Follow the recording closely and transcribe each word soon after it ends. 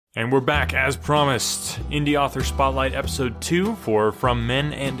And we're back, as promised. Indie Author Spotlight Episode 2 for From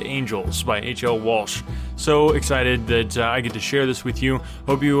Men and Angels by H.L. Walsh. So excited that I get to share this with you.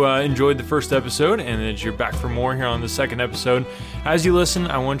 Hope you enjoyed the first episode and that you're back for more here on the second episode. As you listen,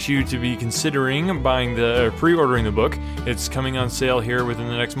 I want you to be considering pre-ordering the book. It's coming on sale here within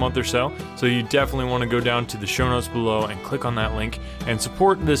the next month or so you definitely want to go down to the show notes below and click on that link and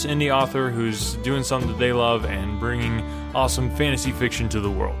support this indie author who's doing something that they love and bringing awesome fantasy fiction to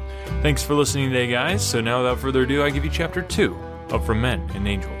the world. Thanks for listening today, guys. So now, without further ado, I give you Chapter 2 of From Men and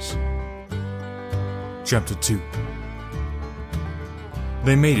Angels. Chapter 2.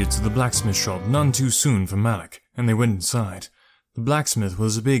 They made it to the blacksmith shop none too soon for Malik, and they went inside. The blacksmith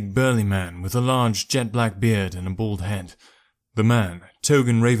was a big, burly man with a large, jet-black beard and a bald head. The man,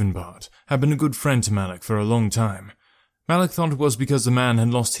 Togan Ravenbart, had been a good friend to Malik for a long time. Malik thought it was because the man had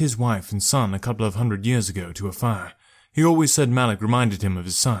lost his wife and son a couple of 100 years ago to a fire. He always said Malik reminded him of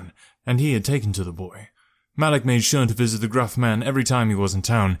his son, and he had taken to the boy. Malik made sure to visit the gruff man every time he was in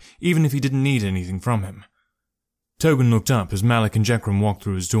town, even if he didn't need anything from him. Togan looked up as Malik and Jekrom walked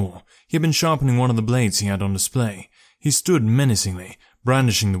through his door. He had been sharpening one of the blades he had on display. He stood menacingly,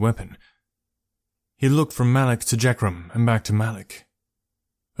 brandishing the weapon. He looked from Malik to Jekrom and back to Malik.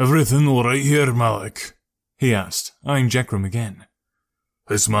 "Everything all right here, Malik?" he asked, eyeing Jekrom again.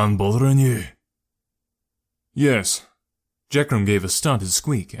 "This man bothering you?" "Yes." Jekrom gave a startled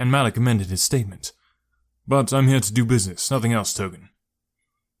squeak, and Malik amended his statement. "But I'm here to do business, nothing else, Togan."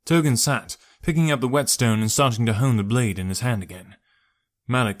 Togan sat, picking up the whetstone and starting to hone the blade in his hand again.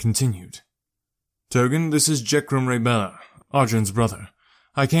 Malik continued. "Togan, this is Jekrom Raybella, Arjun's brother.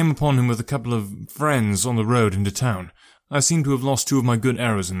 I came upon him with a couple of friends on the road into town. I seem to have lost 2 of my good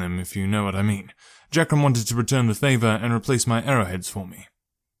arrows in them, if you know what I mean. Jekrom wanted to return the favor and replace my arrowheads for me."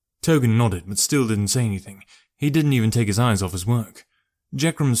 Togan nodded, but still didn't say anything. He didn't even take his eyes off his work.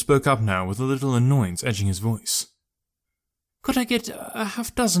 Jekrom spoke up now with a little annoyance edging his voice. "Could I get a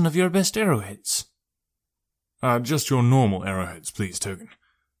half-dozen of your best arrowheads?" Just your normal arrowheads, please, Togan."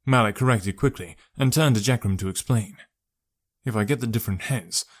 Malik corrected quickly, and turned to Jekrom to explain. "If I get the different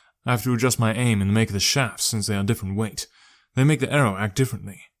heads, I have to adjust my aim in the make of the shafts since they are different weight. They make the arrow act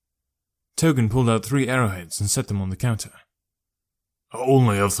differently." Togan pulled out 3 arrowheads and set them on the counter. "I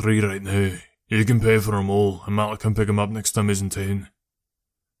only have 3 right now. You can pay for them all, and Malik can pick them up next time he's in town."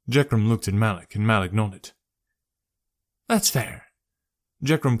 Jekrom looked at Malik, and Malik nodded. "That's fair."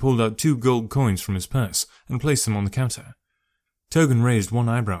 Jekrom pulled out 2 gold coins from his purse and placed them on the counter. Togan raised one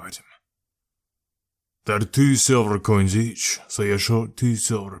eyebrow at him. "They're 2 silver coins each, so you're short 2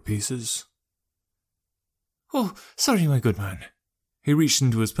 silver pieces." "Oh, sorry, my good man." He reached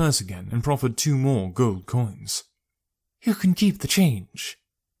into his purse again and proffered 2 more gold coins. "You can keep the change."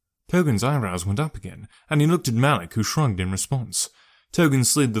 Togan's eyebrows went up again, and he looked at Malik, who shrugged in response. Togan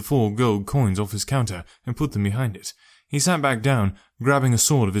slid the 4 gold coins off his counter and put them behind it. He sat back down, grabbing a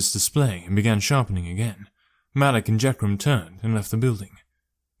sword of his display, and began sharpening again. Malik and Jekrom turned and left the building.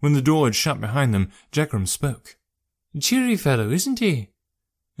 When the door had shut behind them, Jekrom spoke. "Cheery fellow, isn't he?"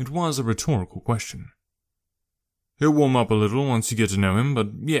 It was a rhetorical question. "He'll warm up a little once you get to know him, but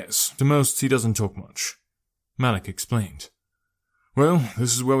yes, to most he doesn't talk much," Malik explained. "Well,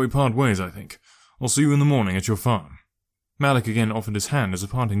 this is where we part ways, I think. I'll see you in the morning at your farm." Malik again offered his hand as a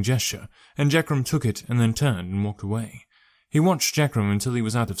parting gesture, and Jekrom took it and then turned and walked away. He watched Jekrom until he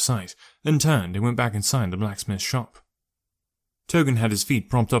was out of sight, then turned and went back inside the blacksmith's shop. Togan had his feet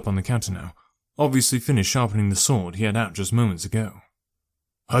propped up on the counter now, obviously finished sharpening the sword he had out just moments ago.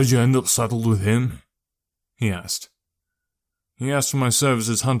 "How'd you end up saddled with him?" he asked. "He asked for my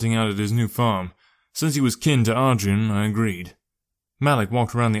services hunting out at his new farm. Since he was kin to Arjun, I agreed." Malik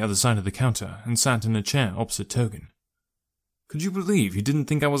walked around the other side of the counter and sat in a chair opposite Togan. "Could you believe he didn't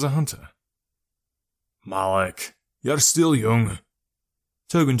think I was a hunter?" "Malik, you're still young."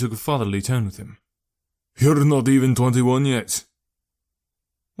 Togan took a fatherly tone with him. "You're not even 21 yet."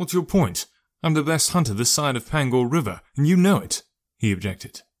 "What's your point? I'm the best hunter this side of Pangor River, and you know it," he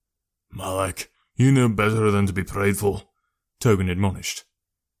objected. "Malik, you know better than to be prideful," Togan admonished.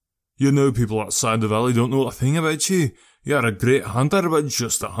 "You know people outside the valley don't know a thing about you. You're a great hunter, but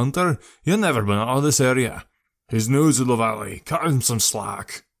just a hunter. You've never been out of this area. His nose of the valley, cut him some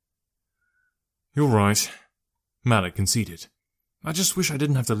slack." "You're right," Malik conceded. "I just wish I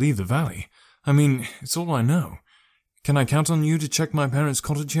didn't have to leave the valley. I mean, it's all I know. Can I count on you to check my parents'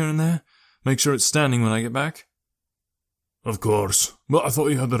 cottage here and there? Make sure it's standing when I get back?" "Of course, but I thought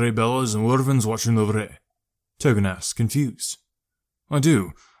you had the Raybellas and Wervins watching over it," Togan asked, confused. "I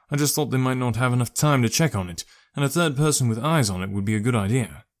do. I just thought they might not have enough time to check on it, and a third person with eyes on it would be a good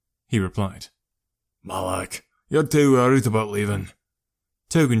idea," he replied. "Malik, you're too worried about leaving."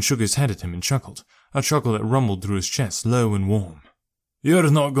 Togan shook his head at him and chuckled, a chuckle that rumbled through his chest, low and warm. You're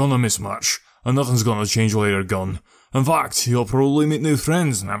not gonna miss much, and nothing's gonna change while you're gone. In fact, you'll probably meet new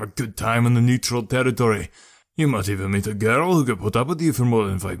friends and have a good time in the neutral territory. You might even meet a girl who could put up with you for more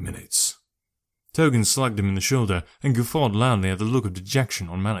than 5 minutes. Togan slugged him in the shoulder and guffawed loudly at the look of dejection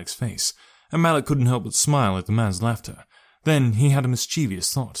on Malik's face, and Malik couldn't help but smile at the man's laughter. Then he had a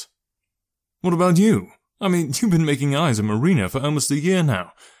mischievous thought. What about you? I mean, you've been making eyes at Marina for almost a year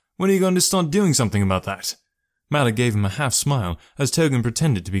now. When are you going to start doing something about that? Malik gave him a half-smile as Togan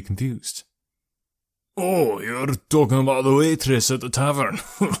pretended to be confused. Oh, you're talking about the waitress at the tavern.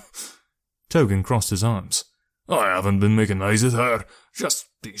 Togan crossed his arms. I haven't been making eyes at her. Just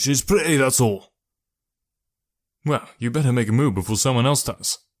think she's pretty, that's all. Well, you better make a move before someone else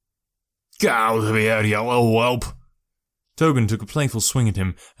does. Get out of here, you little whelp. Togan took a playful swing at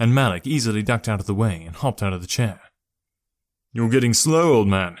him, and Malik easily ducked out of the way and hopped out of the chair. You're getting slow, old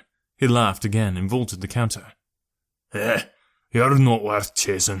man. He laughed again and vaulted the counter. You're not worth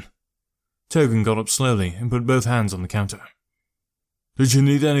chasing. Togan got up slowly and put both hands on the counter. Did you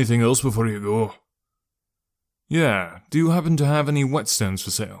need anything else before you go? Yeah, do you happen to have any whetstones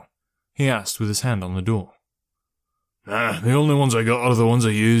for sale? He asked with his hand on the door. Nah, the only ones I got are the ones I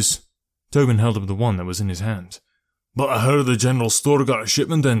use. Togan held up the one that was in his hand. But I heard the general store got a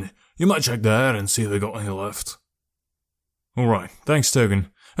shipment in. You might check there and see if they got any left. Alright, thanks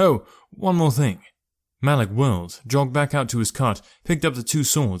Togan. Oh, one more thing. Malik whirled, jogged back out to his cot, picked up the 2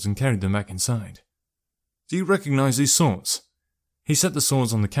 swords and carried them back inside. Do you recognize these swords? He set the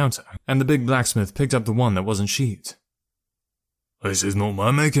swords on the counter, and the big blacksmith picked up the one that wasn't sheathed. This is not my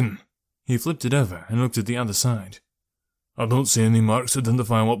making. He flipped it over and looked at the other side. I don't see any marks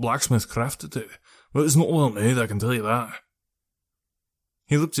identifying what blacksmith crafted it, but it's not well made, I can tell you that.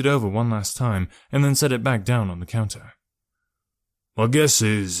 He looked it over one last time, and then set it back down on the counter. My guess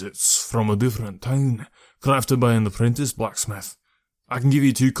is it's from a different town, crafted by an apprentice blacksmith. I can give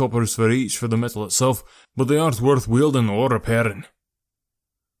you 2 coppers for each for the metal itself, but they aren't worth wielding or repairing.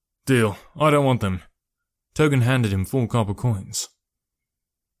 Deal, I don't want them. Togan handed him 4 copper coins.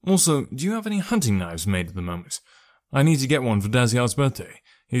 Also, do you have any hunting knives made at the moment? I need to get one for Daziar's birthday.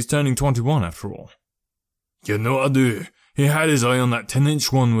 He's turning 21 after all. You know I do. He had his eye on that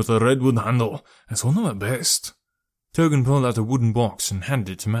 10-inch one with a redwood handle. It's one of my best. Togan pulled out a wooden box and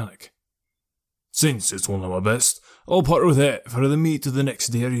handed it to Malik. Since it's one of my best, I'll part with it for the meat of the next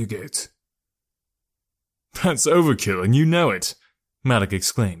deer you get. That's overkill, and you know it, Malik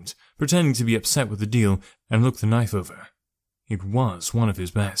exclaimed, pretending to be upset with the deal, and looked the knife over. It was one of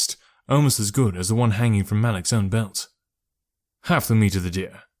his best, almost as good as the one hanging from Malik's own belt. Half the meat of the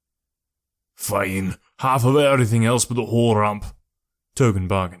deer. Fine, half of everything else but the whole rump, Togan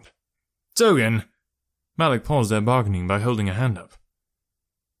bargained. Togan! Malik paused their bargaining by holding a hand up.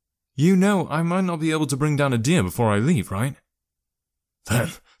 You know I might not be able to bring down a deer before I leave, right? Then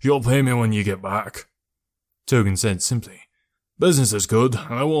you'll pay me when you get back, Togan said simply. Business is good,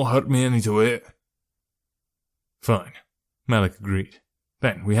 and it won't hurt me any to wait. Fine, Malik agreed.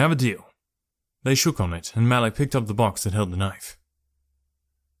 Then we have a deal. They shook on it, and Malik picked up the box that held the knife.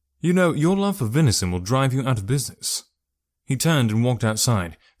 You know, your love for venison will drive you out of business. He turned and walked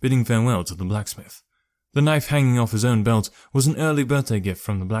outside, bidding farewell to the blacksmith. The knife hanging off his own belt was an early birthday gift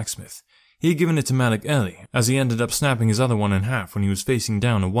from the blacksmith. He had given it to Malik early, as he ended up snapping his other one in half when he was facing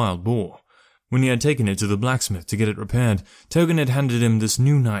down a wild boar. When he had taken it to the blacksmith to get it repaired, Togan had handed him this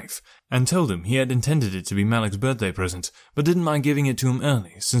new knife, and told him he had intended it to be Malik's birthday present, but didn't mind giving it to him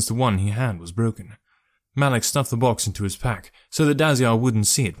early, since the one he had was broken. Malik stuffed the box into his pack, so that Daziar wouldn't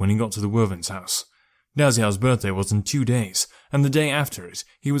see it when he got to the Wervin's house. Daziar's birthday was in 2 days, and the day after it,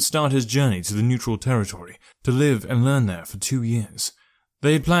 he would start his journey to the neutral territory, to live and learn there for 2 years.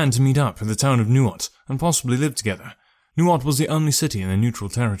 They had planned to meet up in the town of Nuot, and possibly live together. Nuot was the only city in the neutral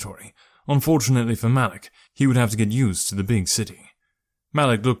territory. Unfortunately for Malik, he would have to get used to the big city.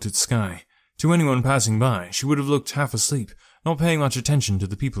 Malik looked at Skye. To anyone passing by, she would have looked half asleep, not paying much attention to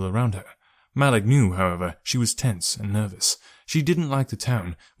the people around her. Malik knew, however, she was tense and nervous. She didn't like the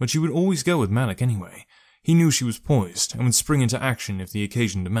town, but she would always go with Malik anyway. He knew she was poised and would spring into action if the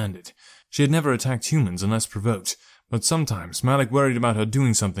occasion demanded. She had never attacked humans unless provoked, but sometimes Malik worried about her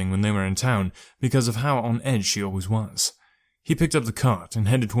doing something when they were in town because of how on edge she always was. He picked up the cart and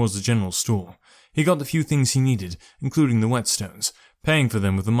headed towards the general store. He got the few things he needed, including the whetstones, paying for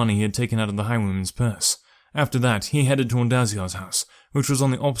them with the money he had taken out of the highwayman's purse. After that, he headed toward Daziar's house, which was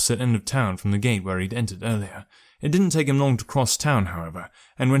on the opposite end of town from the gate where he'd entered earlier. It didn't take him long to cross town, however,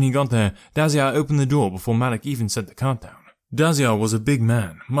 and when he got there, Daziar opened the door before Malik even set the cart down. Daziar was a big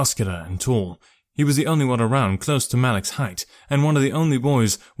man, muscular and tall. He He was the only one around close to Malik's height, and one of the only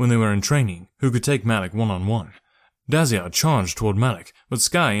boys, when they were in training, who could take Malik one-on-one. Daziar charged toward Malik, but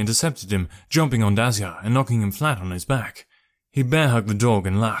Sky intercepted him, jumping on Daziar and knocking him flat on his back. He bear-hugged the dog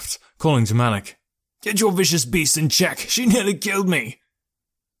and laughed, calling to Malik, "Get your vicious beast in check, she nearly killed me."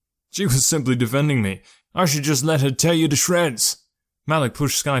 "She was simply defending me. I should just let her tear you to shreds." Malik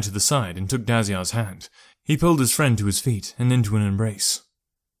pushed Sky to the side and took Daziar's hand. He pulled his friend to his feet and into an embrace.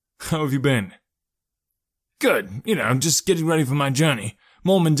 "How have you been?" "Good, just getting ready for my journey.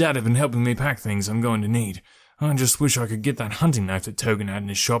 Mom and Dad have been helping me pack things I'm going to need. I just wish I could get that hunting knife that Togan had in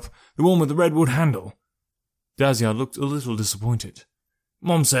his shop, the one with the redwood handle." Daziar looked a little disappointed.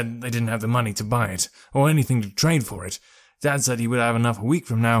 "Mom said they didn't have the money to buy it, or anything to trade for it. Dad said he would have enough a week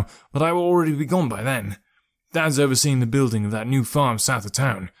from now, but I will already be gone by then. Dad's overseeing the building of that new farm south of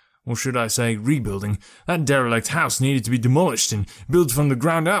town. Or should I say, rebuilding. That derelict house needed to be demolished and built from the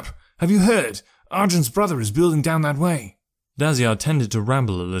ground up. Have you heard? Argent's brother is building down that way." Daziar tended to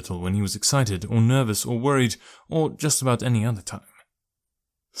ramble a little when he was excited or nervous or worried or just about any other time.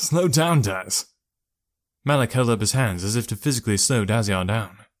 "Slow down, Daz." Malik held up his hands as if to physically slow Daziar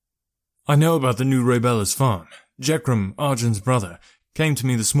down. "I know about the new Rabella's farm. Jekram, Argent's brother, came to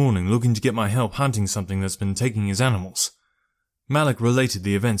me this morning looking to get my help hunting something that's been taking his animals." Malik related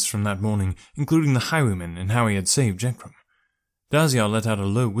the events from that morning, including the highwayman and how he had saved Jekram. Daziar let out a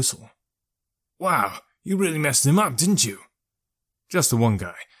low whistle. "Wow, you really messed him up, didn't you?" "Just the one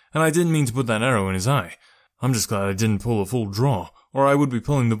guy, and I didn't mean to put that arrow in his eye. I'm just glad I didn't pull a full draw, or I would be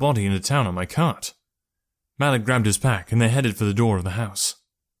pulling the body into town on my cart." Malik grabbed his pack and they headed for the door of the house.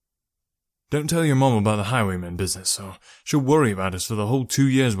 "Don't tell your mom about the highwayman business, or she'll worry about us for the whole 2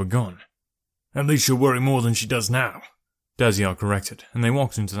 years we're gone." "At least she'll worry more than she does now," Daziar corrected, and they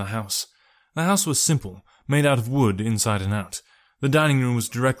walked into the house. The house was simple, made out of wood inside and out. The dining room was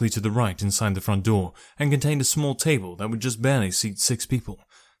directly to the right inside the front door, and contained a small table that would just barely seat 6 people.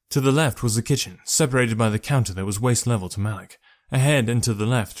 To the left was the kitchen, separated by the counter that was waist level to Malik. Ahead and to the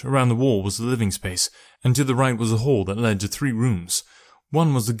left, around the wall, was the living space, and to the right was a hall that led to 3 rooms.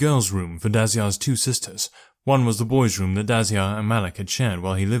 One was the girls' room for Daziar's 2 sisters, one was the boys' room that Daziar and Malik had shared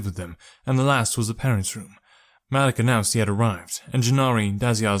while he lived with them, and the last was the parents' room. Malik announced he had arrived, and Janari,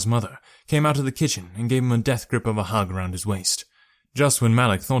 Daziar's mother, came out of the kitchen and gave him a death grip of a hug around his waist. Just when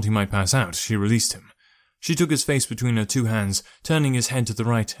Malik thought he might pass out, she released him. She took his face between her 2 hands, turning his head to the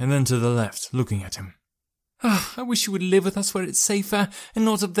right and then to the left, looking at him. I wish you would live with us where it's safer, and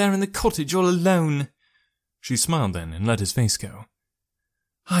not up there in the cottage all alone." She smiled then and let his face go.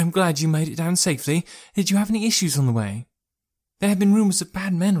 "I'm glad you made it down safely. Did you have any issues on the way? There have been rumours of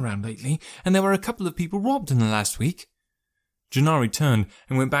bad men around lately, and there were a couple of people robbed in the last week." Janari turned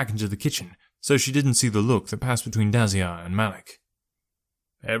and went back into the kitchen, so she didn't see the look that passed between Daziar and Malik.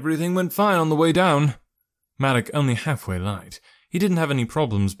 "Everything went fine on the way down." Malik only halfway lied. He didn't have any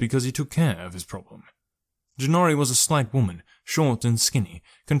problems because he took care of his problem. Janari was a slight woman, short and skinny,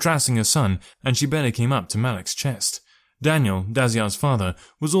 contrasting her son, and she barely came up to Malik's chest. Daniel, Daziar's father,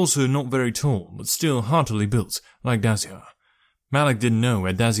 was also not very tall, but still heartily built, like Daziar. Malik didn't know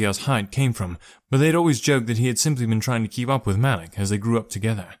where Daziar's height came from, but they'd always joked that he had simply been trying to keep up with Malik as they grew up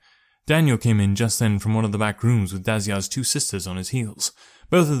together. Daniel came in just then from one of the back rooms with Daziar's 2 sisters on his heels.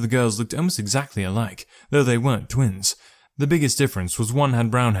 Both of the girls looked almost exactly alike, though they weren't twins. The biggest difference was one had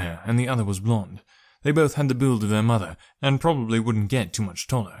brown hair and the other was blonde. They both had the build of their mother, and probably wouldn't get too much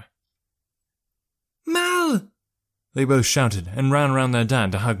taller. "Mal!" They both shouted and ran around their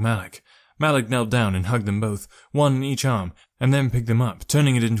dad to hug Malik. Malik knelt down and hugged them both, one in each arm, and then picked them up,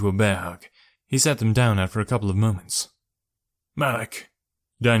 turning it into a bear hug. He sat them down after a couple of moments. "Malik,"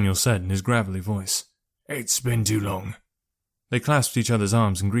 Daniel said in his gravelly voice, "it's been too long." They clasped each other's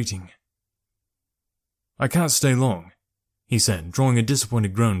arms in greeting. "I can't stay long," he said, drawing a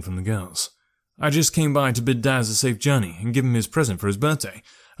disappointed groan from the girls. "I just came by to bid Daz a safe journey and give him his present for his birthday.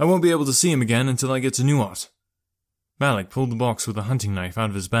 I won't be able to see him again until I get to Nuot." Malik pulled the box with a hunting knife out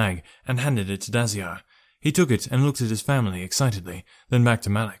of his bag and handed it to Daziar. He took it and looked at his family excitedly, then back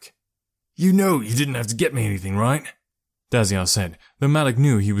to Malik. "You know you didn't have to get me anything, right?" Daziar said, though Malik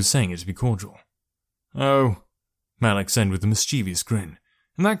knew he was saying it to be cordial. "Oh," Malik said with a mischievous grin.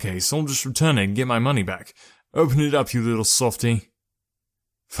 "In that case, I'll just return it and get my money back. Open it up, you little softy."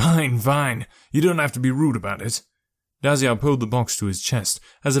 Fine. You don't have to be rude about it." Daziar pulled the box to his chest,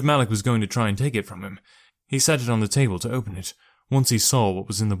 as if Malik was going to try and take it from him. He set it on the table to open it. Once he saw what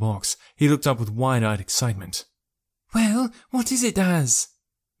was in the box, he looked up with wide-eyed excitement. "Well, what is it, Daz?"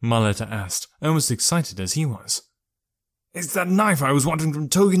 Marletta asked, almost excited as he was. "It's that knife I was wanting from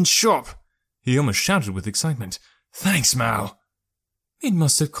Togan's shop." He almost shouted with excitement. "Thanks, Mal." "It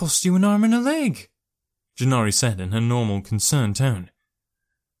must have cost you an arm and a leg." Janari said in her normal, concerned tone.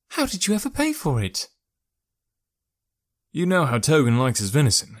 How did you ever pay for it? You know how Togan likes his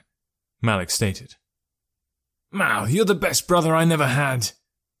venison, Malik stated. Mal, you're the best brother I never had.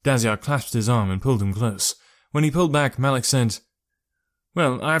 Daziar clasped his arm and pulled him close. When he pulled back, Malik said,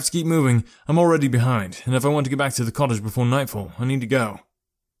 Well, I have to keep moving. I'm already behind, and if I want to get back to the cottage before nightfall, I need to go.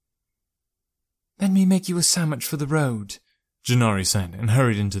 Let me make you a sandwich for the road, Janari said, and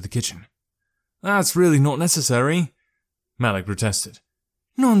hurried into the kitchen. That's really not necessary, Malik protested.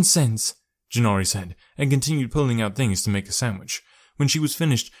 Nonsense, Janari said, and continued pulling out things to make a sandwich. When she was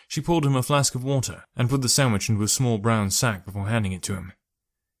finished, she poured him a flask of water and put the sandwich into a small brown sack before handing it to him.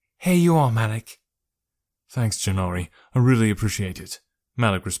 Here you are, Malik. Thanks, Janari. I really appreciate it,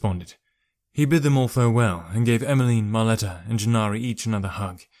 Malik responded. He bid them all farewell and gave Emmeline, Marletta, and Janari each another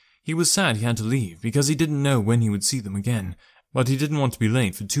hug. He was sad he had to leave because he didn't know when he would see them again, but he didn't want to be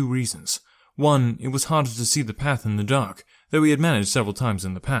late for 2 reasons. One, it was harder to see the path in the dark, though he had managed several times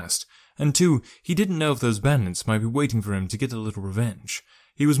in the past, and 2, he didn't know if those bandits might be waiting for him to get a little revenge.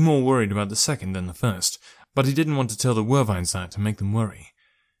 He was more worried about the second than the first, but he didn't want to tell the Wervines that to make them worry.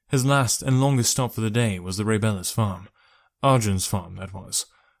 His last and longest stop for the day was the Rabella's farm. Arjun's farm, that was.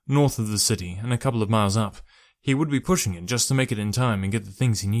 North of the city and a couple of miles up. He would be pushing it just to make it in time and get the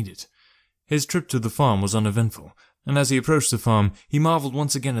things he needed. His trip to the farm was uneventful, and as he approached the farm, he marveled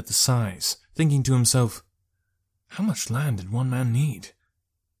once again at the size, thinking to himself, how much land did one man need?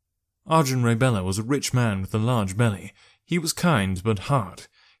 Arjun Rabella was a rich man with a large belly. He was kind but hard.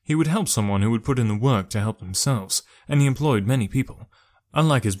 He would help someone who would put in the work to help themselves, and he employed many people.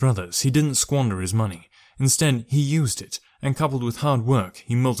 Unlike his brothers, he didn't squander his money. Instead, he used it, and coupled with hard work,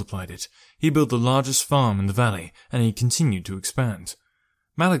 he multiplied it. He built the largest farm in the valley, and he continued to expand.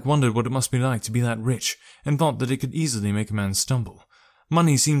 Malik wondered what it must be like to be that rich, and thought that it could easily make a man stumble.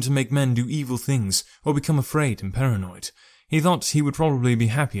 Money seemed to make men do evil things, or become afraid and paranoid. He thought he would probably be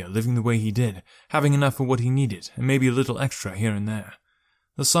happier living the way he did, having enough for what he needed, and maybe a little extra here and there.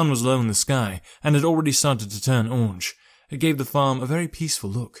 The sun was low in the sky, and had already started to turn orange. It gave the farm a very peaceful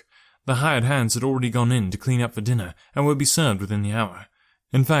look. The hired hands had already gone in to clean up for dinner, and would be served within the hour.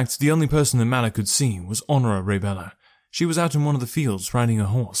 In fact, the only person that Malik could see was Honora Rabella. She was out in one of the fields riding a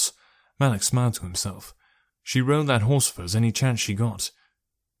horse. Malik smiled to himself. She rode that horse for us any chance she got.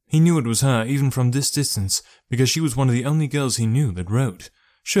 He knew it was her even from this distance, because she was one of the only girls he knew that rode.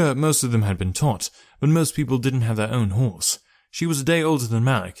 Sure, most of them had been taught, but most people didn't have their own horse. She was a day older than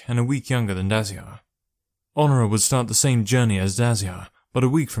Malik and a week younger than Daziar. Honora would start the same journey as Daziar, but a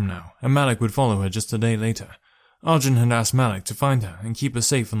week from now, and Malik would follow her just a day later. Arjun had asked Malik to find her and keep her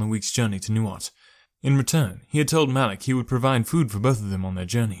safe on the week's journey to Nuot. In return, he had told Malik he would provide food for both of them on their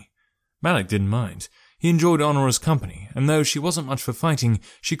journey. Malik didn't mind. He enjoyed Honora's company, and though she wasn't much for fighting,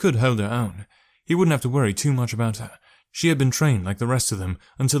 she could hold her own. He wouldn't have to worry too much about her. She had been trained like the rest of them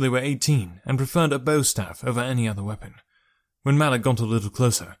until they were 18 and preferred a bow staff over any other weapon. When Malik got a little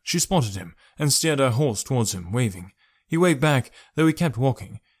closer, she spotted him and steered her horse towards him, waving. He waved back, though he kept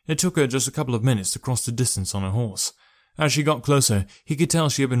walking. It took her just a couple of minutes to cross the distance on her horse. As she got closer, he could tell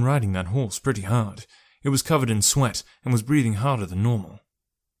she had been riding that horse pretty hard. It was covered in sweat and was breathing harder than normal.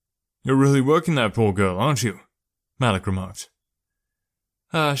 You're really working that poor girl, aren't you? Malik remarked.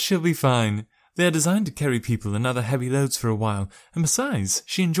 She'll be fine. They're designed to carry people and other heavy loads for a while, and besides,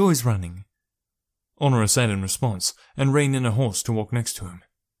 she enjoys running. Honora said in response, and reined in her horse to walk next to him.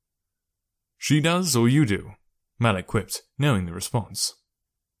 She does, or you do? Malik quipped, knowing the response.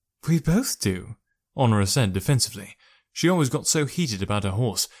 We both do, Honora said defensively. She always got so heated about her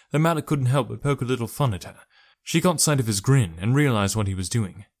horse that Malik couldn't help but poke a little fun at her. She got sight of his grin and realized what he was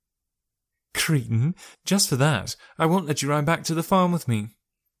doing. Cretin, just for that, I won't let you ride back to the farm with me.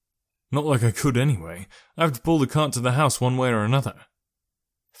 Not like I could anyway. I have to pull the cart to the house one way or another.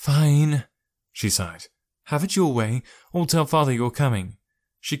 Fine, she sighed. Have it your way, or tell father you're coming.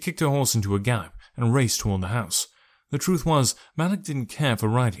 She kicked her horse into a gallop and raced toward the house. The truth was, Malik didn't care for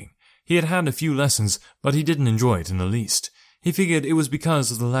riding. He had had a few lessons, but he didn't enjoy it in the least. He figured it was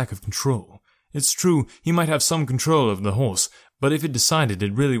because of the lack of control. It's true, he might have some control over the horse, but if it decided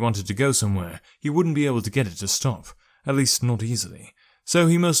it really wanted to go somewhere, he wouldn't be able to get it to stop. At least not easily. So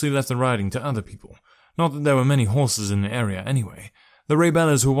he mostly left the riding to other people. Not that there were many horses in the area anyway. The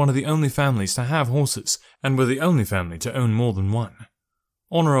Rabellas were one of the only families to have horses, and were the only family to own more than one.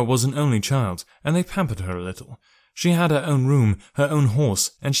 Honora was an only child, and they pampered her a little. She had her own room, her own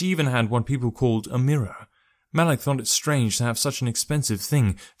horse, and she even had what people called a mirror. Malik thought it strange to have such an expensive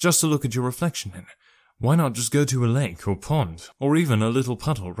thing just to look at your reflection in. Why not just go to a lake or pond, or even a little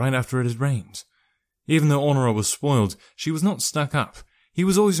puddle right after it had rained? Even though Honora was spoiled, she was not stuck up. He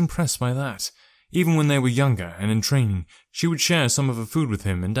was always impressed by that. Even when they were younger and in training, she would share some of her food with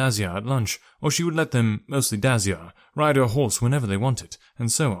him and Daziar at lunch, or she would let them, mostly Daziar, ride her horse whenever they wanted,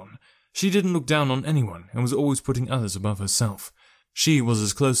 and so on. She didn't look down on anyone and was always putting others above herself. She was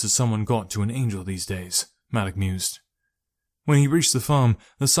as close as someone got to an angel these days, Malik mused. When he reached the farm,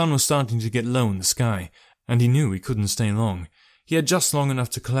 the sun was starting to get low in the sky, and he knew he couldn't stay long. He had just long enough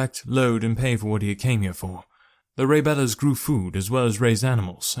to collect, load, and pay for what he had came here for. The Raybellas grew food as well as raised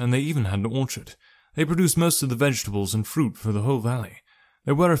animals, and they even had an orchard. They produced most of the vegetables and fruit for the whole valley.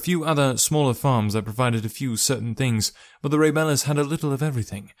 There were a few other, smaller farms that provided a few certain things, but the Raybellas had a little of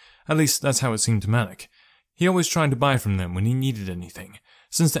everything. At least that's how it seemed to Malik. He always tried to buy from them when he needed anything.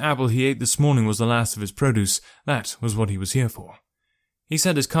 Since the apple he ate this morning was the last of his produce, that was what he was here for. He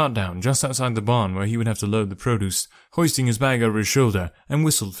set his cart down just outside the barn where he would have to load the produce, hoisting his bag over his shoulder, and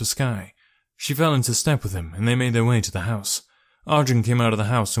whistled for Skye. She fell into step with him, and they made their way to the house. Arjun came out of the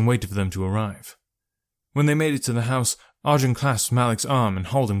house and waited for them to arrive. When they made it to the house, Arjun clasped Malik's arm and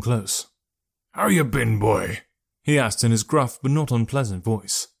hauled him close. "How you been, boy?" he asked in his gruff but not unpleasant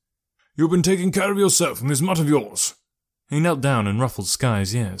voice. "You been taking care of yourself and this mutt of yours?" He knelt down and ruffled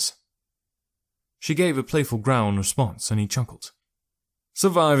Skye's ears. She gave a playful growl in response, and he chuckled.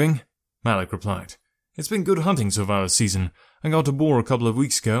 "Surviving," Malik replied. "It's been good hunting so far this season. I got a boar a couple of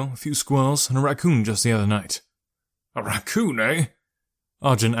weeks ago, a few squirrels, and a raccoon just the other night." "A raccoon, eh?"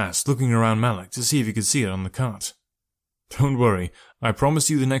 Arjun asked, looking around Malik to see if he could see it on the cart. "Don't worry, I promise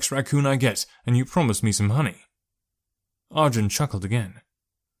you the next raccoon I get, and you promised me some honey." Arjun chuckled again.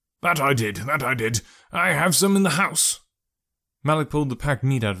 That I did. I have some in the house." Malik pulled the packed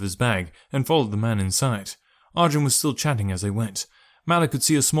meat out of his bag and followed the man inside. Arjun was still chatting as they went. Malik could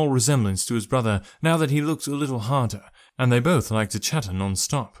see a small resemblance to his brother now that he looked a little harder, and they both liked to chatter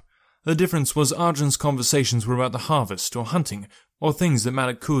non-stop. The difference was Arjun's conversations were about the harvest or hunting, or things that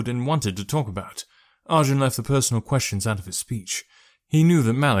Malik could and wanted to talk about. Arjun left the personal questions out of his speech. He knew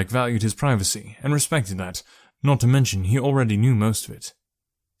that Malik valued his privacy, and respected that, not to mention he already knew most of it.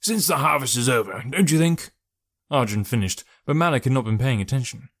 "Since the harvest is over, don't you think?" Arjun finished, but Malik had not been paying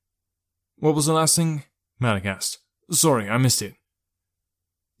attention. "What was the last thing?" Malik asked. "Sorry, I missed it."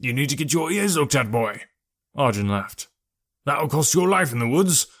 "You need to get your ears looked at, boy." Arjun laughed. "That'll cost your life in the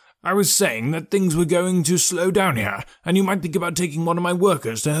woods. I was saying that things were going to slow down here, and you might think about taking one of my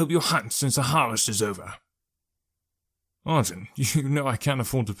workers to help you hunt since the harvest is over." "Arjun, you know I can't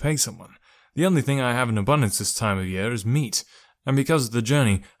afford to pay someone. The only thing I have in abundance this time of year is meat, and because of the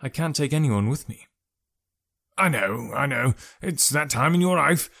journey, I can't take anyone with me." I know. It's that time in your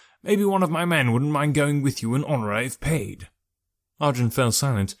life. Maybe one of my men wouldn't mind going with you in honor if paid." Arjun fell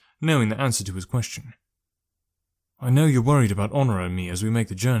silent, knowing the answer to his question. "I know you're worried about honor and me as we make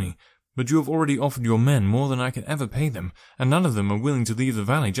the journey, but you have already offered your men more than I could ever pay them, and none of them are willing to leave the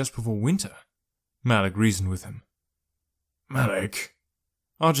valley just before winter," Malik reasoned with him. "Malik."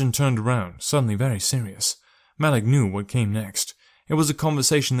 Arjun turned around, suddenly very serious. Malik knew what came next. It was a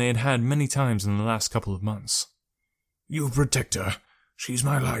conversation they had had many times in the last couple of months. "You protect her. She's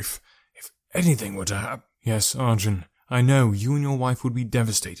my life. If anything were to happen..." "Yes, Arjun, I know you and your wife would be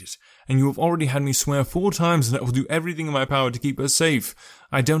devastated, and you have already had me swear 4 times that I will do everything in my power to keep her safe.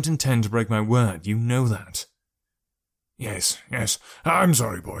 I don't intend to break my word, you know that." Yes, I'm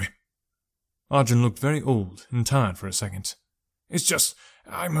sorry, boy." Arjun looked very old and tired for a second. "It's just,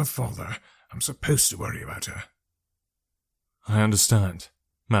 I'm her father. I'm supposed to worry about her." "I understand,"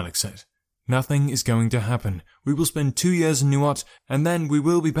 Malik said. "Nothing is going to happen. We will spend 2 years in Nuat, and then we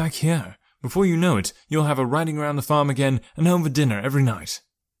will be back here. Before you know it, you'll have her riding around the farm again and home for dinner every night."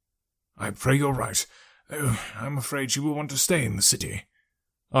 "I pray you're right, though I'm afraid she will want to stay in the city,"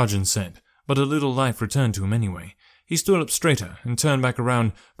 Arjun said, but a little life returned to him anyway. He stood up straighter and turned back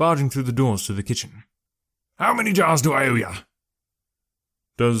around, barging through the doors to the kitchen. "How many jars do I owe ya?"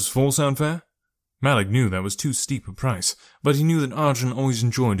 "Does 4 sound fair?" Malik knew that was too steep a price, but he knew that Arjun always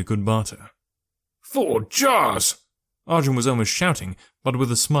enjoyed a good barter. 4 jars! Arjun was almost shouting, but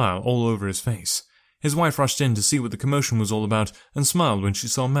with a smile all over his face. His wife rushed in to see what the commotion was all about and smiled when she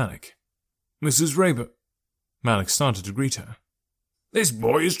saw Malik. "Mrs. Rayber." Malik started to greet her. "This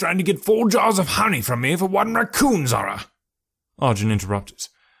boy is trying to get 4 jars of honey from me for 1 raccoon, Zara." Arjun interrupted.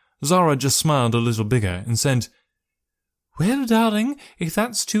 Zara just smiled a little bigger and said, "Well, darling, if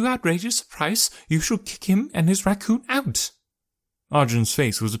that's too outrageous a price, you shall kick him and his raccoon out." Arjun's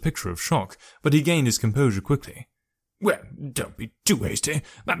face was a picture of shock, but he gained his composure quickly. "Well, don't be too hasty.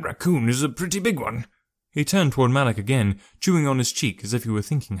 That raccoon is a pretty big one." He turned toward Malik again, chewing on his cheek as if he were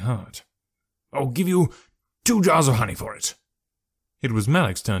thinking hard. "I'll give you 2 jars of honey for it." It was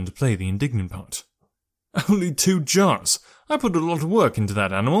Malik's turn to play the indignant part. "Only 2 jars? I put a lot of work into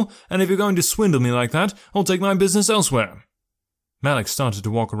that animal, and if you're going to swindle me like that, I'll take my business elsewhere." Malik started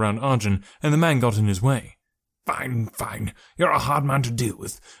to walk around Arjun, and the man got in his way. Fine, fine. You're a hard man to deal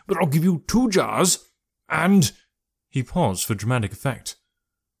with, but I'll give you 2 jars, and... He paused for dramatic effect.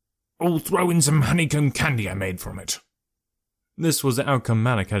 "I'll throw in some honeycomb candy I made from it." This was the outcome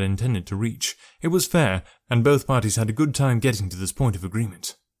Malik had intended to reach. It was fair, and both parties had a good time getting to this point of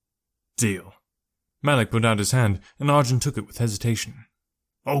agreement. Deal. Malik put out his hand, and Arjun took it with hesitation.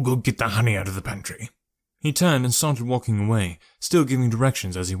 "I'll go get the honey out of the pantry." He turned and started walking away, still giving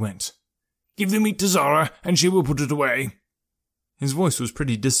directions as he went. "Give the meat to Zara, and she will put it away." His voice was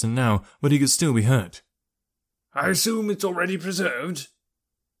pretty distant now, but he could still be heard. "I assume it's already preserved?"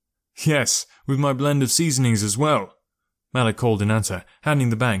 "Yes, with my blend of seasonings as well," Malik called in answer, handing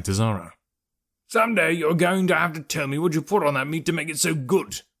the bag to Zara. "Someday you're going to have to tell me what you put on that meat to make it so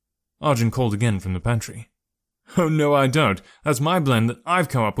good," Arjun called again from the pantry. "Oh no, I don't. That's my blend that I've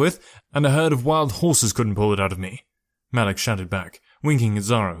come up with, and a herd of wild horses couldn't pull it out of me," Malik shouted back, winking at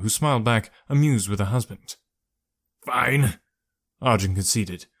Zara, who smiled back, amused with her husband. "Fine," Arjun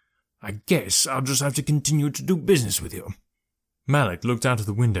conceded. "I guess I'll just have to continue to do business with you." Malik looked out of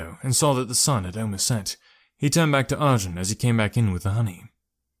the window and saw that the sun had almost set. He turned back to Arjun as he came back in with the honey.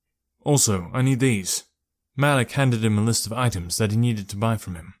 "Also, I need these." Malik handed him a list of items that he needed to buy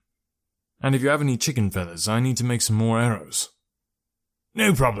from him. "And if you have any chicken feathers, I need to make some more arrows."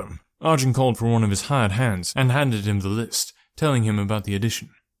 "No problem." Arjun called for one of his hired hands and handed him the list, telling him about the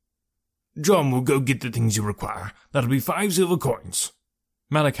addition. "John will go get the things you require. That'll be 5 silver coins."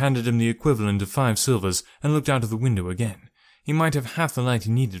 Malik handed him the equivalent of 5 silvers and looked out of the window again. He might have half the light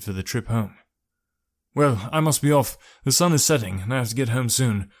he needed for the trip home. "Well, I must be off. The sun is setting, and I have to get home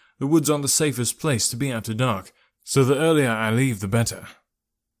soon. The woods aren't the safest place to be after dark, so the earlier I leave, the better."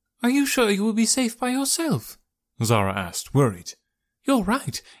 "Are you sure you will be safe by yourself?" Zara asked, worried. "You're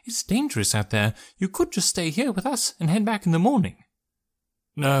right. It's dangerous out there. You could just stay here with us and head back in the morning."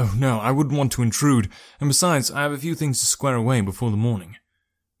 No, I wouldn't want to intrude, and besides, I have a few things to square away before the morning."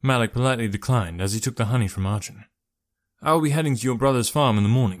 Malik politely declined as he took the honey from Arjun. "I will be heading to your brother's farm in the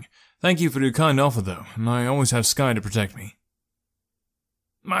morning. Thank you for your kind offer, though, and I always have Sky to protect me."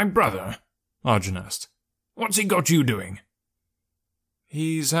 "My brother?" Arjun asked. "What's he got you doing?"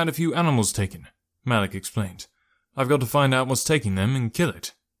 "He's had a few animals taken," Malik explained. "I've got to find out what's taking them and kill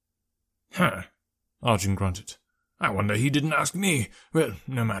it." "Huh," Arjun grunted. "I wonder he didn't ask me. Well,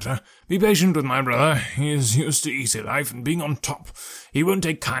 no matter. Be patient with my brother. He is used to easy life and being on top. He won't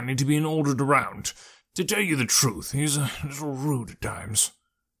take kindly to being ordered around. To tell you the truth, he's a little rude at times."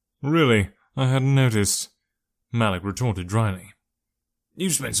 "Really? I hadn't noticed," Malik retorted dryly. "You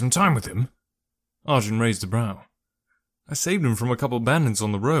spent some time with him?" Arjun raised a brow. "I saved him from a couple of bandits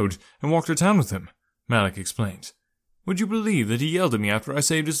on the road and walked to town with him," Malik explained. "Would you believe that he yelled at me after I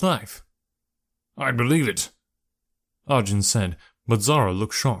saved his life?" "I believe it," Arjun said, but Zara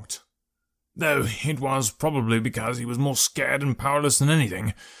looked shocked. "Though it was probably because he was more scared and powerless than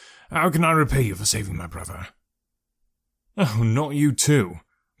anything. How can I repay you for saving my brother?" "Oh, not you too,"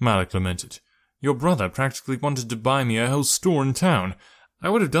 Malik lamented. "Your brother practically wanted to buy me a whole store in town. I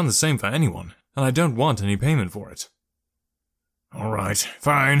would have done the same for anyone, and I don't want any payment for it." "All right,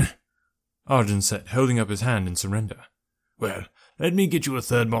 fine," Arjun said, holding up his hand in surrender. "Well, let me get you a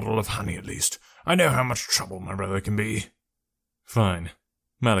 3rd bottle of honey at least. I know how much trouble my brother can be." "Fine,"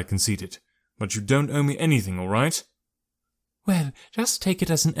 Malik conceded. "But you don't owe me anything, all right?" "Well, just take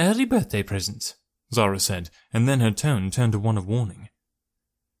it as an early birthday present," Zara said, and then her tone turned to one of warning.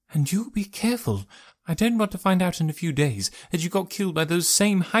 "And you be careful. I don't want to find out in a few days that you got killed by those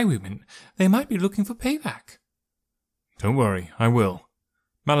same highwaymen. They might be looking for payback." "Don't worry, I will."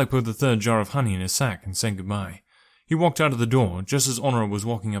 Malik put the 3rd jar of honey in his sack and said goodbye. He walked out of the door just as Honora was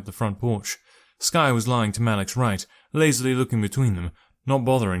walking up the front porch. Sky was lying to Malik's right, lazily looking between them, not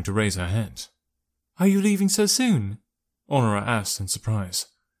bothering to raise her head. "Are you leaving so soon?" Honora asked in surprise.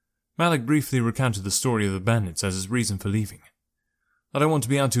 Malik briefly recounted the story of the bandits as his reason for leaving. "I don't want to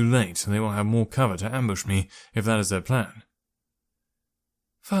be out too late, and they will have more cover to ambush me if that is their plan."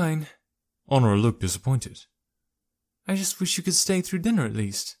 "Fine." Honora looked disappointed. "I just wish you could stay through dinner at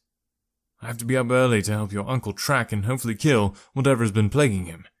least." "I have to be up early to help your uncle track and hopefully kill whatever has been plaguing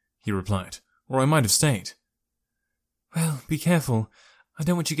him," he replied, "or I might have stayed." "Well, be careful. I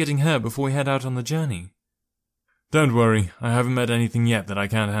don't want you getting hurt before we head out on the journey." "Don't worry, I haven't met anything yet that I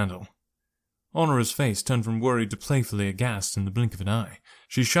can't handle." Honora's face turned from worried to playfully aghast in the blink of an eye.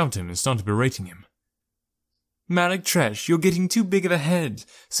 She shoved him and started berating him. "Malik Tresh, you're getting too big of a head.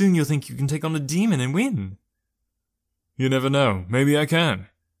 Soon you'll think you can take on a demon and win." "You never know, maybe I can."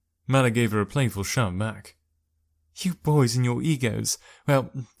 Malik gave her a playful shove back. You boys and your egos.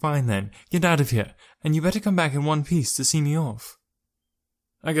 Well, fine then, get out of here, and you better come back in one piece to see me off.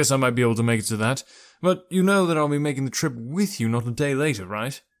 I guess I might be able to make it to that, but you know that I'll be making the trip with you not a day later,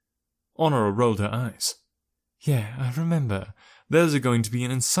 right? Honora rolled her eyes. Yeah, I remember. Those are going to be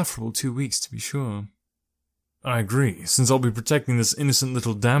an insufferable 2 weeks, to be sure. I agree, since I'll be protecting this innocent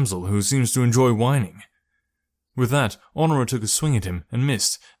little damsel who seems to enjoy whining. With that, Honora took a swing at him and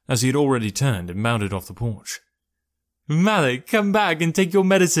missed, as he had already turned and bounded off the porch. Malik, come back and take your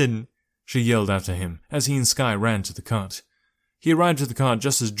medicine, she yelled after him as he and Sky ran to the cart. He arrived at the cart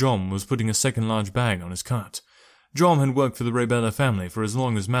just as John was putting a second large bag on his cart. John had worked for the Raybella family for as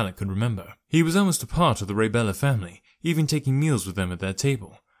long as Malik could remember. He was almost a part of the Raybella family, even taking meals with them at their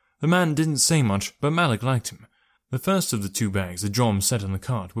table. The man didn't say much, but Malik liked him. The first of the 2 bags that John set on the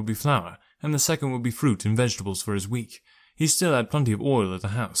cart would be flour, and the second would be fruit and vegetables for his week. He still had plenty of oil at the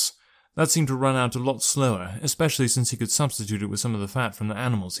house. That seemed to run out a lot slower, especially since he could substitute it with some of the fat from the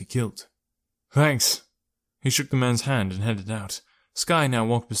animals he killed. Thanks. He shook the man's hand and headed out. Sky now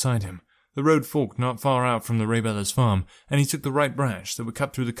walked beside him. The road forked not far out from the Raybella's farm, and he took the right branch that would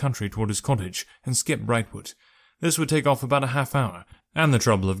cut through the country toward his cottage and skip Brightwood. This would take off about a half hour, and the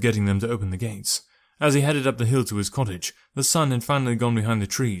trouble of getting them to open the gates. As he headed up the hill to his cottage, the sun had finally gone behind the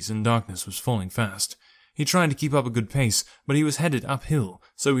trees and darkness was falling fast. He tried to keep up a good pace, but he was headed uphill,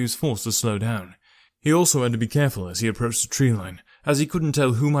 so he was forced to slow down. He also had to be careful as he approached the tree line, as he couldn't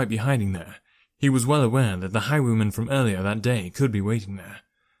tell who might be hiding there. He was well aware that the highwayman from earlier that day could be waiting there.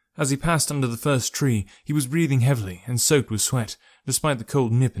 As he passed under the first tree, he was breathing heavily and soaked with sweat, despite the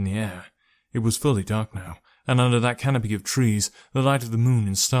cold nip in the air. It was fully dark now, and under that canopy of trees, the light of the moon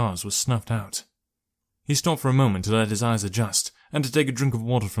and stars was snuffed out. He stopped for a moment to let his eyes adjust, and to take a drink of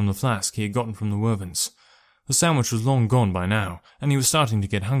water from the flask he had gotten from the Wervins. The sandwich was long gone by now, and he was starting to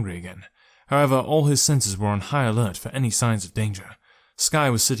get hungry again. However, all his senses were on high alert for any signs of danger. Sky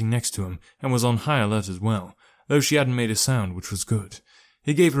was sitting next to him, and was on high alert as well, though she hadn't made a sound, which was good.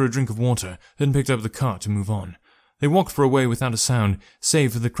 He gave her a drink of water, then picked up the cart to move on. They walked for a way without a sound,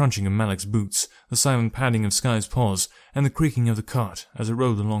 save for the crunching of Malik's boots, the silent padding of Sky's paws, and the creaking of the cart as it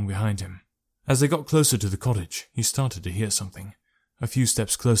rolled along behind him. As they got closer to the cottage, he started to hear something. A few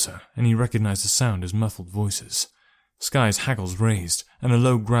steps closer, and he recognized the sound as muffled voices. Sky's hackles raised, and a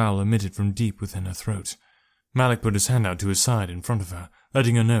low growl emitted from deep within her throat. Malik put his hand out to his side in front of her,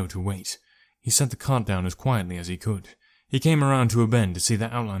 letting her know to wait. He set the cart down as quietly as he could. He came around to a bend to see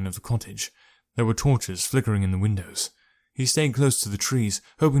the outline of the cottage. There were torches flickering in the windows. He stayed close to the trees,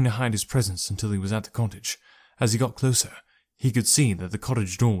 hoping to hide his presence until he was at the cottage. As he got closer, he could see that the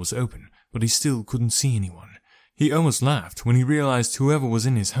cottage door was open, but he still couldn't see anyone. He almost laughed when he realized whoever was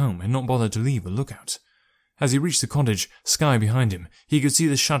in his home had not bothered to leave a lookout. As he reached the cottage, Sky behind him, he could see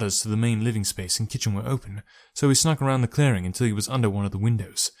the shutters to the main living space and kitchen were open, so he snuck around the clearing until he was under one of the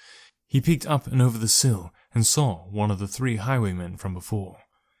windows. He peeked up and over the sill and saw one of the 3 highwaymen from before.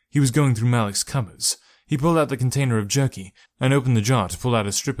 He was going through Malik's cupboards. He pulled out the container of jerky and opened the jar to pull out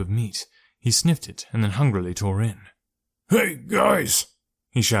a strip of meat. He sniffed it and then hungrily tore in. "Hey, guys!"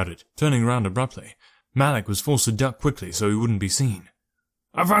 he shouted, turning around abruptly. Malik was forced to duck quickly so he wouldn't be seen.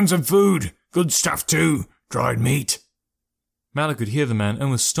 "I found some food. Good stuff too. Dried meat." Malik could hear the man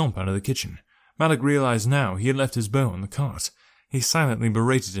almost stomp out of the kitchen. Malik realized now he had left his bow on the cart. He silently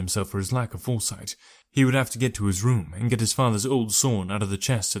berated himself for his lack of foresight. He would have to get to his room and get his father's old sword out of the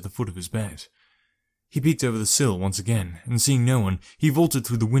chest at the foot of his bed. He peeked over the sill once again, and seeing no one, he vaulted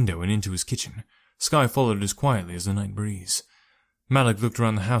through the window and into his kitchen. Sky followed as quietly as the night breeze. Malik looked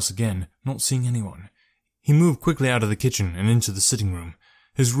around the house again, not seeing anyone. He moved quickly out of the kitchen and into the sitting room.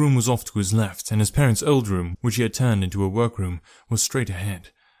 His room was off to his left, and his parents' old room, which he had turned into a workroom, was straight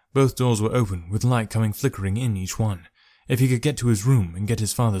ahead. Both doors were open, with light coming flickering in each one. If he could get to his room and get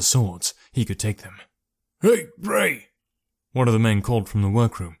his father's swords, he could take them. "Hey, Bray!" One of the men called from the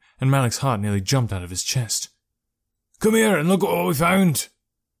workroom, and Malik's heart nearly jumped out of his chest. "Come here and look at what we found."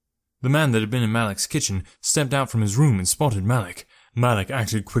 The man that had been in Malik's kitchen stepped out from his room and spotted Malik. Malik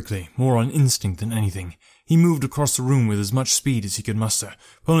acted quickly, more on instinct than anything. He moved across the room with as much speed as he could muster,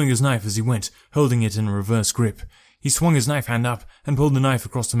 pulling his knife as he went, holding it in a reverse grip. He swung his knife hand up and pulled the knife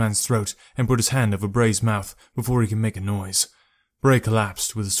across the man's throat and put his hand over Bray's mouth before he could make a noise. Bray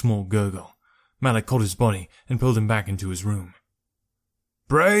collapsed with a small gurgle. Malik caught his body and pulled him back into his room.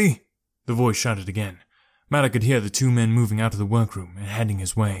 "Bray!" The voice shouted again. Malik could hear the 2 men moving out of the workroom and heading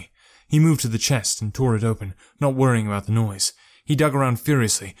his way. He moved to the chest and tore it open, not worrying about the noise. He dug around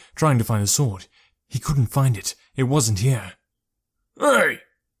furiously, trying to find the sword. He couldn't find it. It wasn't here. "Hey!"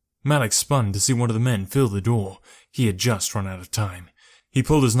 Malik spun to see one of the men fill the door. He had just run out of time. He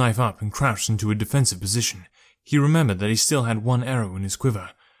pulled his knife up and crouched into a defensive position. He remembered that he still had one arrow in his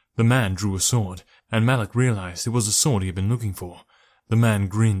quiver. The man drew a sword, and Malik realized it was the sword he had been looking for. The man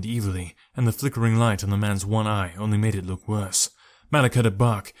grinned evilly, and the flickering light on the man's one eye only made it look worse. Malik heard a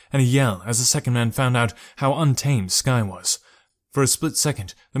bark and a yell as the second man found out how untamed Sky was. For a split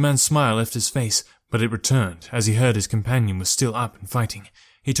second, the man's smile left his face, but it returned as he heard his companion was still up and fighting.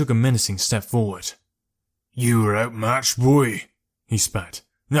 He took a menacing step forward. "You were outmatched, boy," he spat.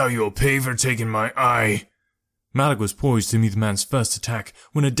 "Now you'll pay for taking my eye." Malik was poised to meet the man's first attack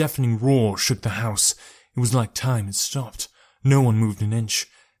when a deafening roar shook the house. It was like time had stopped. No one moved an inch.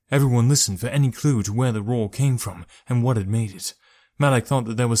 Everyone listened for any clue to where the roar came from and what had made it. Malik thought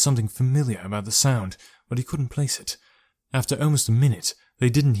that there was something familiar about the sound, but he couldn't place it. After almost a minute, they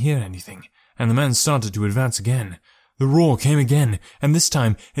didn't hear anything, and the man started to advance again. The roar came again, and this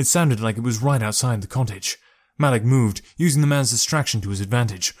time it sounded like it was right outside the cottage. Malik moved, using the man's distraction to his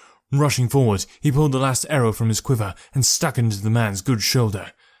advantage. Rushing forward, he pulled the last arrow from his quiver and stuck it into the man's good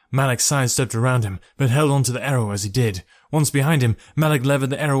shoulder. Malik sidestepped around him, but held onto the arrow as he did. Once behind him, Malik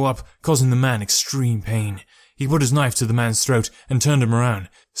levered the arrow up, causing the man extreme pain. He put his knife to the man's throat and turned him around,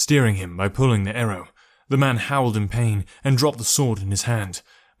 steering him by pulling the arrow. The man howled in pain and dropped the sword in his hand.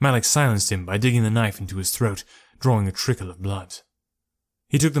 Malik silenced him by digging the knife into his throat, drawing a trickle of blood.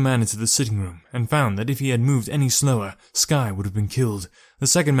 He took the man into the sitting room and found that if he had moved any slower, Sky would have been killed. The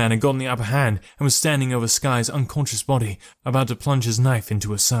second man had gotten the upper hand and was standing over Sky's unconscious body, about to plunge his knife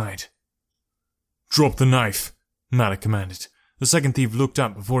into her side. "Drop the knife," Malik commanded. The second thief looked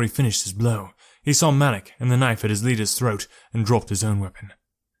up before he finished his blow. He saw Malik and the knife at his leader's throat and dropped his own weapon.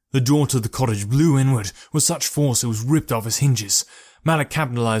 The door to the cottage blew inward with such force it was ripped off its hinges. Malik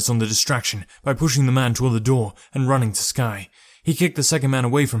capitalized on the distraction by pushing the man toward the door and running to Sky. He kicked the second man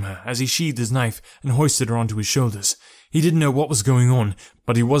away from her as he sheathed his knife and hoisted her onto his shoulders. He didn't know what was going on,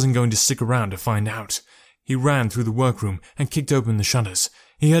 but he wasn't going to stick around to find out. He ran through the workroom and kicked open the shutters.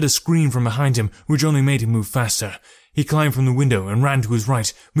 He heard a scream from behind him, which only made him move faster. He climbed from the window and ran to his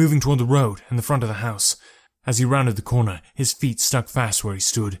right, moving toward the road and the front of the house. As he rounded the corner, his feet stuck fast where he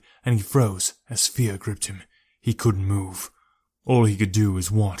stood, and he froze as fear gripped him. He couldn't move. All he could do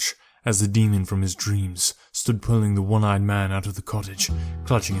was watch as the demon from his dreams stood pulling the one-eyed man out of the cottage,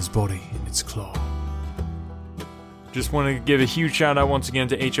 clutching his body in its claw. Just want to give a huge shout out once again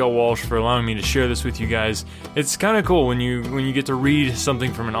to H.L. Walsh for allowing me to share this with you guys. It's kind of cool when you get to read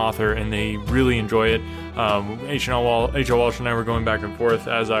something from an author and they really enjoy it. H.L. Walsh and I were going back and forth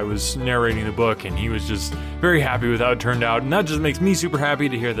as I was narrating the book, and he was just very happy with how it turned out, and that just makes me super happy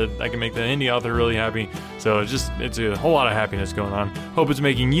to hear that I can make the indie author really happy. So it's a whole lot of happiness going on. Hope it's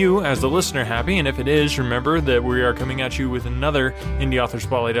making you, as the listener, happy, and if it is, remember that we are coming at you with another Indie Author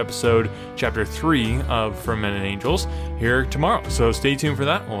Spotlight episode, Chapter 3 of From Men and Angels, here tomorrow. So stay tuned for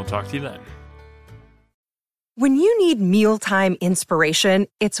that. We'll talk to you then. When you need mealtime inspiration,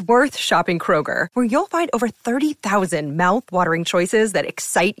 it's worth shopping Kroger, where you'll find over 30,000 mouth-watering choices that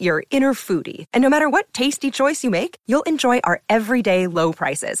excite your inner foodie. And no matter what tasty choice you make, you'll enjoy our everyday low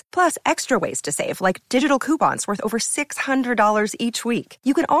prices, plus extra ways to save, like digital coupons worth over $600 each week.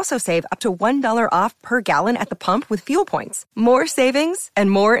 You can also save up to $1 off per gallon at the pump with fuel points. More savings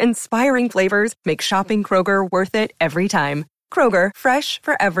and more inspiring flavors make shopping Kroger worth it every time. Kroger, fresh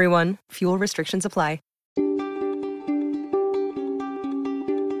for everyone. Fuel restrictions apply.